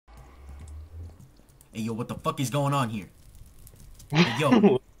Hey, yo, what the fuck is going on here? Hey, yo,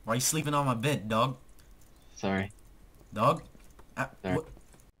 why are you sleeping on my bed, dog? Sorry. Dog? Sorry. What?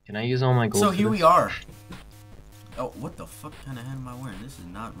 Can I use all my gold So for here this? we are. Oh, what the fuck kind of hat am I wearing? This is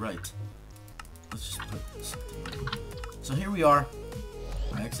not right. Let's just put something. So here we are.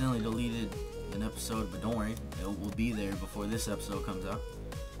 I accidentally deleted an episode, but don't worry. It will be there before this episode comes out.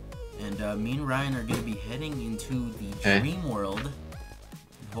 And me and Ryan are going to be heading into the dream world.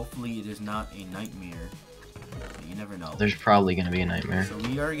 And hopefully it is not a nightmare. But you never know. There's probably gonna be a nightmare. So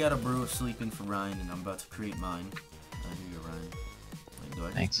we already got a brew of sleeping for Ryan, and I'm about to create mine. Here you go, Ryan. Wait, do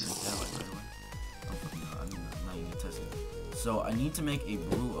I Thanks. just make that like right away? Oh, fucking no, I'm not even testing it. So I need to make a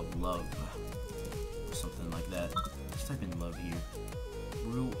brew of love. Or something like that. Let's type in love here.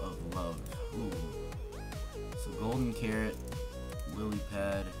 Brew of love. Ooh. So golden carrot, lily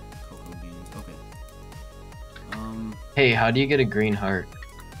pad, cocoa beans. Okay. Hey, how do you get a green heart?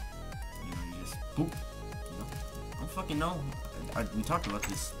 You know, you just boop. You know? I don't fucking know. We talked about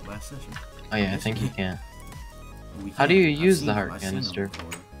this last session. Oh yeah, I think you can. We How do you I've use seen the them. heart I've seen them canister?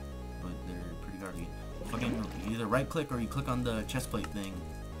 before, but they're pretty hard to get. Fucking you either right click or you click on the chest plate thing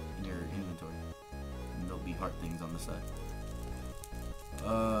in your inventory. And there'll be heart things on the side.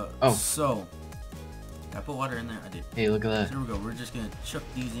 Oh. So I put water in there. I did. Hey, look at So that. here we go. We're just gonna chuck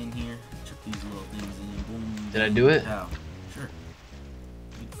these in here. Chuck these little things in. Boom. Did I do it? Pow. Sure.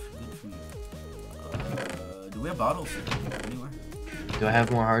 Good for you. Do we have bottles anywhere? Do I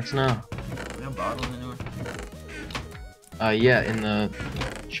have more hearts now? Do we have bottles anywhere? Yeah, in the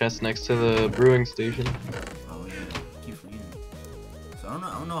chest next to the brewing station. Oh yeah, I keep forgetting. So I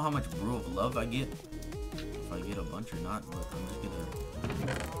don't know how much brew of love I get. If I get a bunch or not, but I'm just gonna get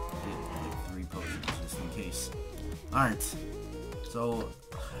like 3 potions just in case. Alright. So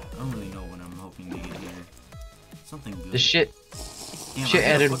I don't really know what I'm hoping to get here. Something good. This shit Damn, shit I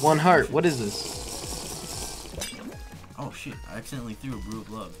gotta added fucking 1 heart. potion. What is this? Oh shit, I accidentally threw a brew of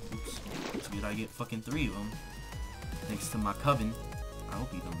love. Oops. It's good I get fucking 3 of them. Thanks to my coven. I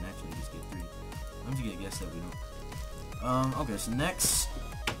hope you don't naturally just get 3. I'm just gonna guess that we don't. Okay, so next,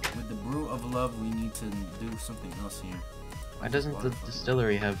 with the brew of love, we need to do something else here. Why doesn't the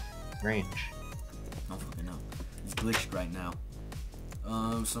distillery have range? I don't fucking know. It's glitched right now.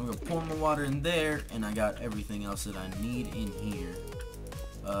 So I'm gonna pour my water in there, and I got everything else that I need in here.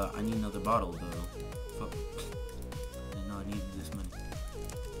 I need another bottle though. Fuck. I didn't know I needed this many.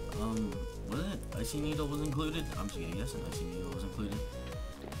 Was it? Icy needle was included? I'm just gonna guess an icy needle was included.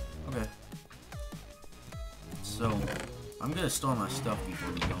 Okay. So, I'm gonna store my stuff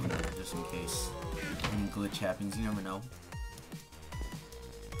before we go in there, just in case any glitch happens. You never know.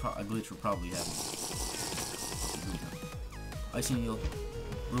 A glitch will probably happen. Icy needle,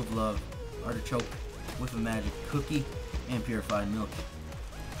 brew of love, artichoke, whiff of magic, cookie, and purified milk.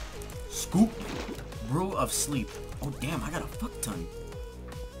 Scoop, brew of sleep. Oh damn, I got a fuck ton.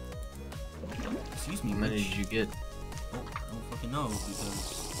 Excuse me, How many Rich. did you get? Oh, I don't fucking know because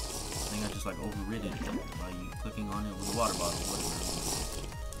I think I just like overrid it by clicking on it with a water bottle,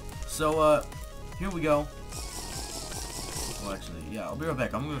 whatever. So, here we go. Well, actually, yeah, I'll be right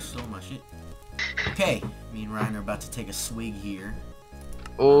back. I'm gonna store my shit. Okay, me and Ryan are about to take a swig here.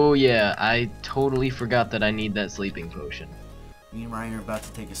 Oh yeah, I totally forgot that I need that sleeping potion. Me and Ryan are about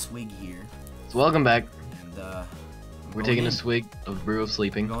to take a swig here, So welcome back. and We're taking a swig of brew of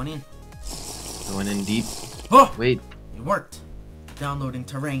sleeping. Going in. Going in deep. Oh, Wait. it worked. Downloading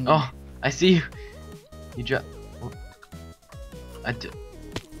terrain. Oh, I see you. You drop. Oh. I did.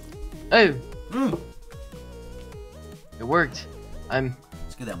 Oh, Mm. it worked.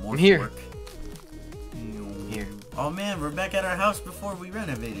 Let's get that more here. work. Here. Oh man, we're back at our house before we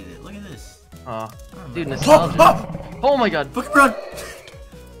renovated it. Look at this. Aw, I dude, remember. nostalgia. Oh my god. Fucking run!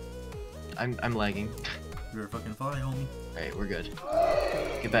 I'm lagging. You're a fucking fly, homie. Alright, we're good.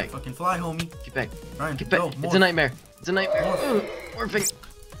 Get back. Fucking fly, homie. Get back. Ryan, Get back. go, It's morph. a nightmare. It's a nightmare. Morph. Morphing.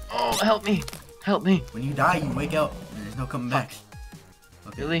 Oh, help me. Help me. When you die, you wake up. And there's no coming back.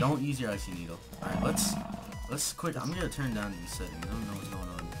 Okay, Really? don't use your icy needle. Alright, let's quit. I'm gonna turn down these settings. I don't know what's going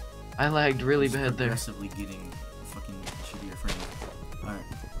on. I lagged really Just bad there. progressively getting fucking shittier frame. Alright.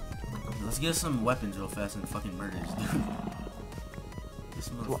 Let's get some weapons real fast and fucking murder this dude.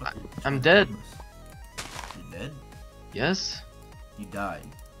 This Well, motherfucker. I'm dead. You're dead? Yes? You died.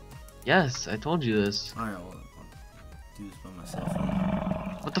 Yes, I told you this. Alright, well, I'll do this by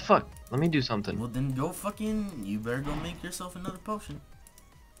myself. What the fuck? Let me do something. Well, then go fucking. You better go make yourself another potion.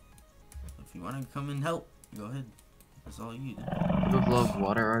 If you want to come and help, go ahead. That's all you do. Whiff of love,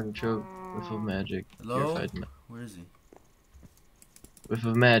 water artichoke, whiff of magic, Hello? purified Where is he? whiff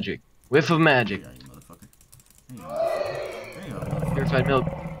of magic, whiff of magic, Yeah, you motherfucker. There you go. There you go. purified milk.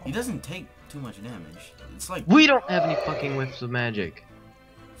 He doesn't take too much damage. It's like We don't have any fucking whiffs of magic.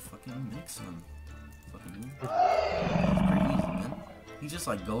 fucking mix them. Fucking it's pretty easy, man. He just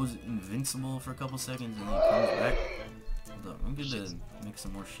like goes invincible for a couple seconds and then he comes back. Hold up, I'm gonna mix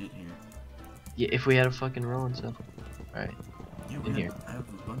some more shit here. Yeah, if we had a fucking roll and stuff. Alright. Yeah, In here. I have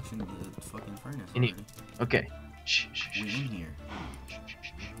a bunch in the fucking furnace In here. already. Okay. Shh, shh, We're shh, in shh. here,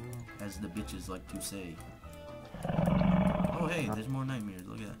 as the bitches like to say. Oh hey, there's more nightmares.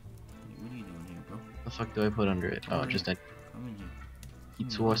 Look at that. What are you doing here, bro? What the fuck do I put under it? Oh, just a Come in here.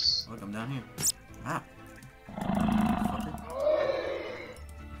 It's was. Look, I'm down here. Ah. Fucker.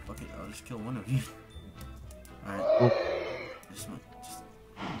 Fuck it, I'll just kill one of you. Alright. Oh. Just go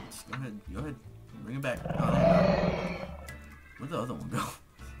ahead. Go ahead. Bring it back. Oh, there you go. Where'd the other one go?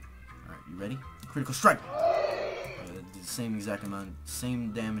 Alright, you ready? Critical strike! The same exact amount,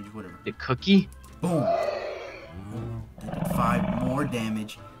 same damage, whatever. The cookie? Boom! Boom. That did 5 more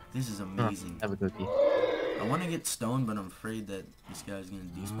damage. This is amazing. Have a cookie. I want to get stoned, but I'm afraid that this guy's gonna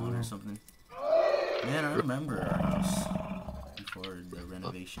despawn or something. Man, I remember our house before the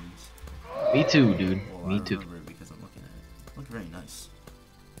renovations. Me too, dude. Well, Me I too. remember it because I'm looking at it. Look very nice.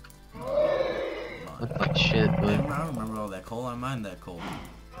 Look like shit, I but don't remember all that coal. I mined that coal.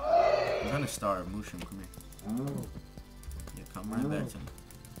 I'm gonna starve. Mushroom, come here. Yeah, come right back to me.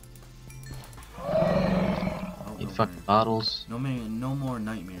 Oh, need no fucking more. bottles. No more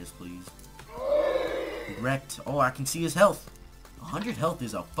nightmares, please. Wrecked. Oh, I can see his health. 100 health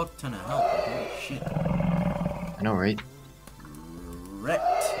is a fuck ton of health. Holy shit. I know, right?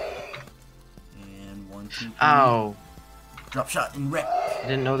 Wrecked. And 1, 2, 3. Ow! Drop shot and wrecked. I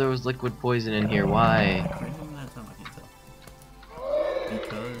didn't know there was liquid poison in here. Why? I crit him that time, I can't tell.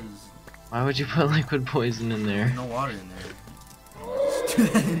 Because Why would you put liquid poison in there? there's no water in there. Just do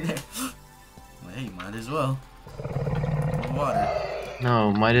that in there. Well, hey, might as well. No water.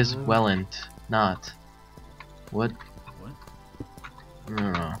 No, might as welln't. Not. What? What? I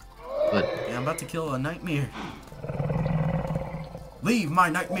don't know. But Yeah, I'm about to kill a nightmare. Leave my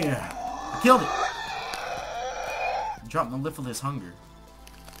nightmare. I killed it. Drop mellifluous hunger.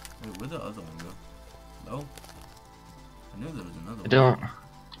 Wait, where'd the other one go? No? I knew there was another one. I don't.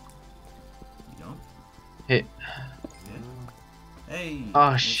 You don't? Hey. Yeah. Hey.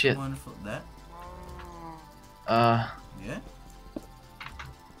 Oh, that's shit. Wonderful. That? Uh. Yeah?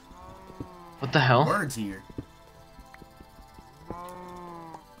 What the hell? Birds here.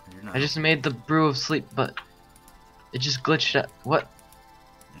 You're not. I just made the brew of sleep, but it just glitched out. What?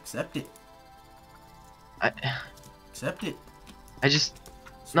 Accept it. I Accept it. just.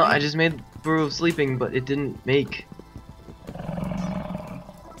 No, I Sweet. just made brew of sleeping, but it didn't make.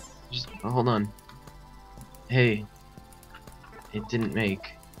 Just hold on. Hey. It didn't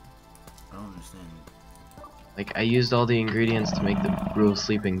make. I don't understand. Like, I used all the ingredients to make the brew of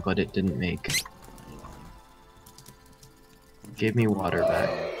sleeping, but it didn't make. Give me water back.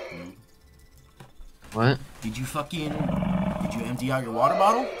 What? Did you empty out your water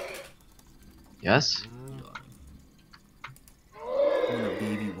bottle? Yes? You would have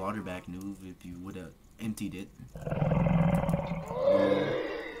gave you water back, Noob, if you would have emptied it.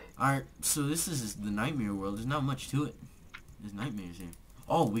 Alright, so this is the nightmare world. There's not much to it. There's nightmares here.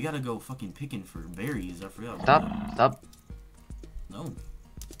 Oh, we gotta go fucking picking for berries. I forgot. Stop. No.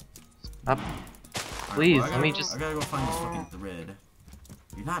 Stop. Alright, Please, well, let me just. I gotta go find this fucking thread.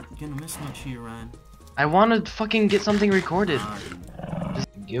 You're not gonna miss much here, Ryan. I want to fucking get something recorded. Alright. Just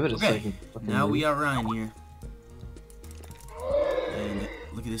give it a Okay, second. Fucking now move. we got Ryan here. And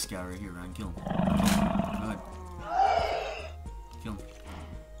look at this guy right here, Ryan. Kill him. Go ahead. Kill him.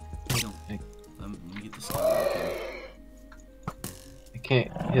 Kill him. Hey. Let me get this guy. I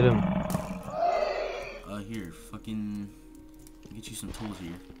can't hit him. Here, fucking get you some tools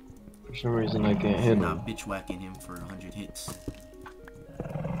here. For some reason, I can't hit You're him. not bitch whacking him for 100 hits.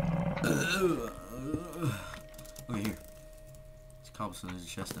 Okay, here. There's cobblestone. There's a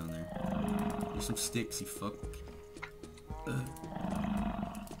chest down there. There's some sticks, you fuck. Okay,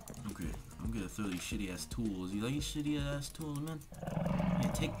 I'm gonna throw these shitty ass tools. You like these shitty ass tools, man?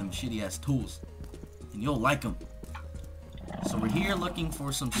 Yeah, take them shitty ass tools, and you'll like them. So we're here looking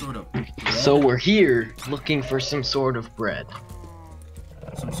for some sort of bread. So we're here looking for some sort of bread.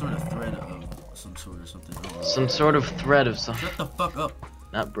 Some sort of thread of some sort or something. Oh, Some sort of thread of some. shut the fuck up.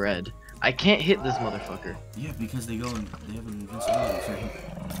 Not bread. I can't hit this motherfucker. Yeah, because they have an invincibility thing.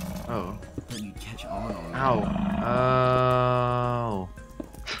 Oh. That you catch on. Ow. Oh.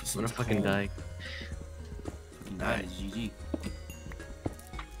 This I'm gonna thing's fucking cold. die. Fucking die is GG.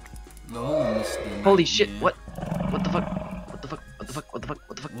 No, Mr. Holy shit, Nightmare. what? What the fuck? What the fuck? What the fuck? What the fuck?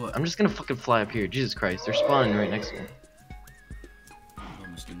 What the fuck? What? I'm just gonna fucking fly up here. Jesus Christ, they're spawning right next to me. Oh,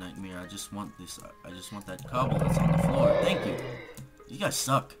 Mr. Nightmare. I just want this. I just want that cobble that's on the floor. Thank you. You guys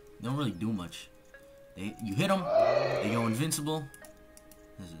suck. They don't really do much. You hit them, they go invincible.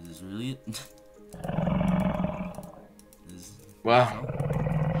 This is really it. Wow.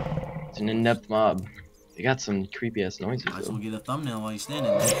 It's an in-depth mob. They got some creepy ass noises. Might as well get a thumbnail while you're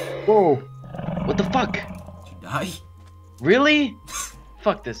standing there. Whoa! What the fuck? Did you die? Really?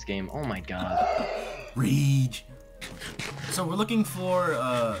 Fuck this game. Oh my god. Rage. So we're looking for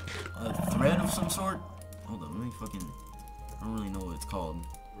a thread of some sort. Hold on, let me fucking. I don't really know what it's called.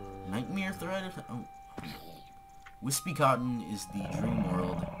 Nightmare thread? Wispy cotton is the dream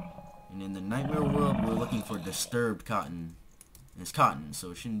world, and in the nightmare world, we're looking for disturbed cotton. And it's cotton,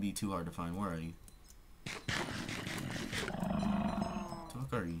 so it shouldn't be too hard to find. Where are you? What the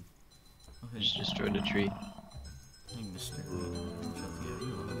fuck are you? Oh, hey. Just destroyed a tree. Hey, Mr.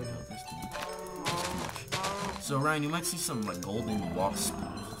 So Ryan, you might see some like golden wasps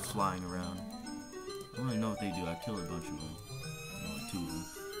flying around. I don't really know what they do. I killed a bunch of them. Like 2 of them.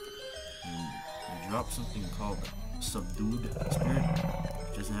 And they drop something called Subdued Spirit,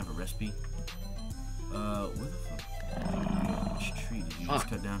 which doesn't have a recipe. Where the fuck? Which tree did you just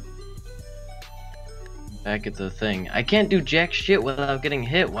cut down? Back at the thing. I can't do jack shit without getting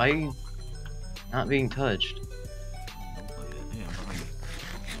hit. Why are you not being touched? Don't plug that. Yeah, I'm behind you.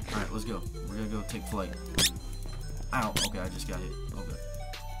 Alright, let's go. We're gonna go take flight. Ow. Okay, I just got hit. Okay.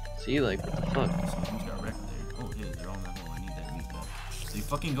 See, like, what the fuck? Someone's got wrecked there. Oh, hey, they're all in that hole. I need that meat back. They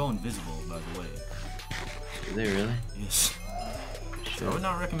fucking go invisible, by the way. Do they really? Yes. Sure. I would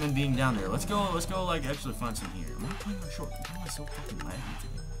not recommend being down there. Let's go, like, actually find some here. I'm not playing on short. Why am I so fucking laggy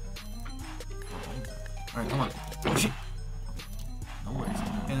today? Alright, come on. Oh, shit. No worries.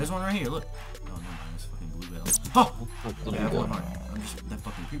 Hey, there's one right here, look. Oh, no, man, this fucking bluebell. Oh! Okay, I have one heart. I'm just, that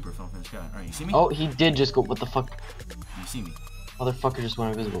fucking creeper fell from the sky. Alright, you see me? Oh, he did just go, what the fuck? You see me? Motherfucker just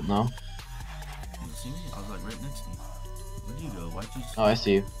went invisible, no? You see me? I was like right next to you. Where'd you go? Why'd you just... Oh, I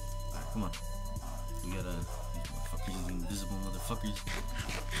see you. Alright, come on. We gotta... These motherfuckers, invisible motherfuckers.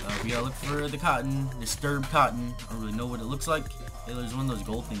 We gotta look for the cotton, disturbed cotton. I don't really know what it looks like. Hey, there's one of those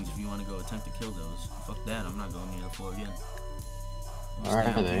gold things if you want to go attempt to kill those. Fuck that, I'm not going near the floor again. Where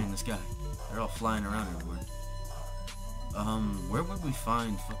are they? In the sky. They're all flying around everywhere. Where would we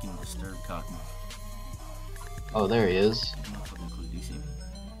find fucking disturbed cotton? Oh, there he is. I'm not fucking clue. Do you see me?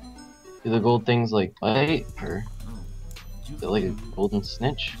 Do the gold things like bite, or No. is it like a golden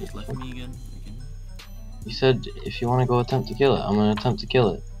snitch? You just left me again? You said if you want to go attempt to kill it, I'm gonna attempt to kill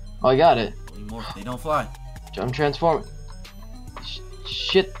it. Oh, I got it. Holy more. They don't fly. I'm transforming.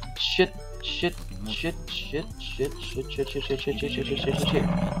 Shit, shit, shit, shit, shit, shit, shit, shit, shit, shit, shit, shit, shit, shit, shit,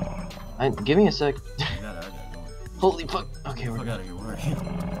 shit. Give me a sec. I got it going. Holy fuck. Okay, we're fuck out of here. Where are you?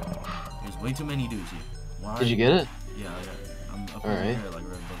 There's way too many dudes here. Why? Did you get it? Yeah, I got it. I'm up All in right. the air like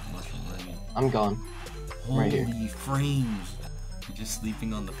right above the mushroom. Where are you? I'm gone. Holy right here. frames. You're just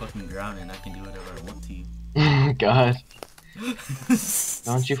sleeping on the fucking ground and I can do whatever I want to you. God.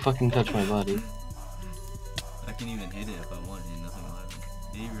 Don't you fucking touch my body. I can even hit it if I want and nothing will happen.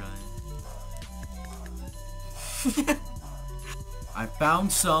 Hey Ryan. I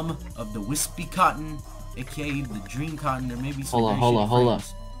found some of the wispy cotton, aka the dream cotton. There may be some Hold on.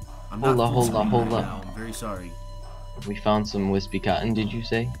 I'm not full screen Hold right on. now. I'm very sorry. We found some wispy cotton, did you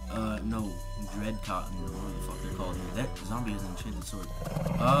say? No, dread cotton or whatever the fuck they're called. That zombie has an enchanted sword.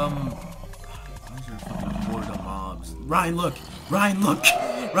 Those are fucking horde of mobs. Ryan, look! Ryan, look!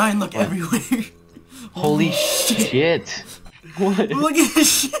 Ryan, look What? everywhere! Holy shit! What? Look at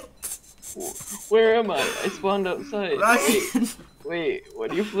this shit! Where am I? I spawned outside. Ryan! Wait,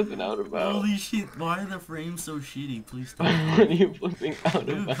 what are you flipping out about? Holy shit, why are the frames so shitty? Please stop. What are you flipping out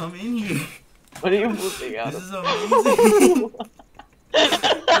Dude, about? come in here. What are you flipping out This is about? amazing. This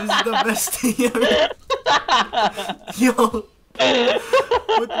is the best thing ever. Yo.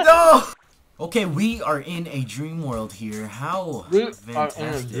 What no? Okay, we are in a dream world here. How We are fantastic.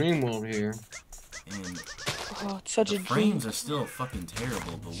 in a dream world here. And Oh, it's such a the dream. frames are still fucking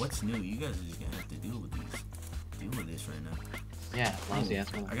terrible, but what's new? You guys are just gonna have to deal with these. Deal with this right now. Yeah, lousy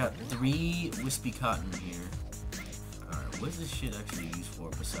ass I got 3 wispy cotton here. Alright, what is this shit actually used for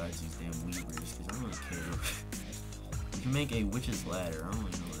besides these damn weavers? Because I don't really care. We can make a witch's ladder. I don't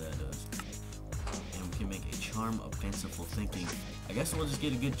really know what that does. And we can make a charm of fanciful thinking. I guess we'll just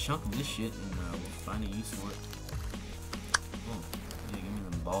get a good chunk of this shit and we'll find a use for it. Oh, yeah, give me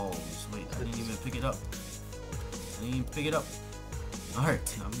them balls. Wait, I didn't even pick it up. I didn't even pick it up.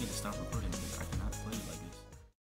 Alright, I'm gonna stop recording.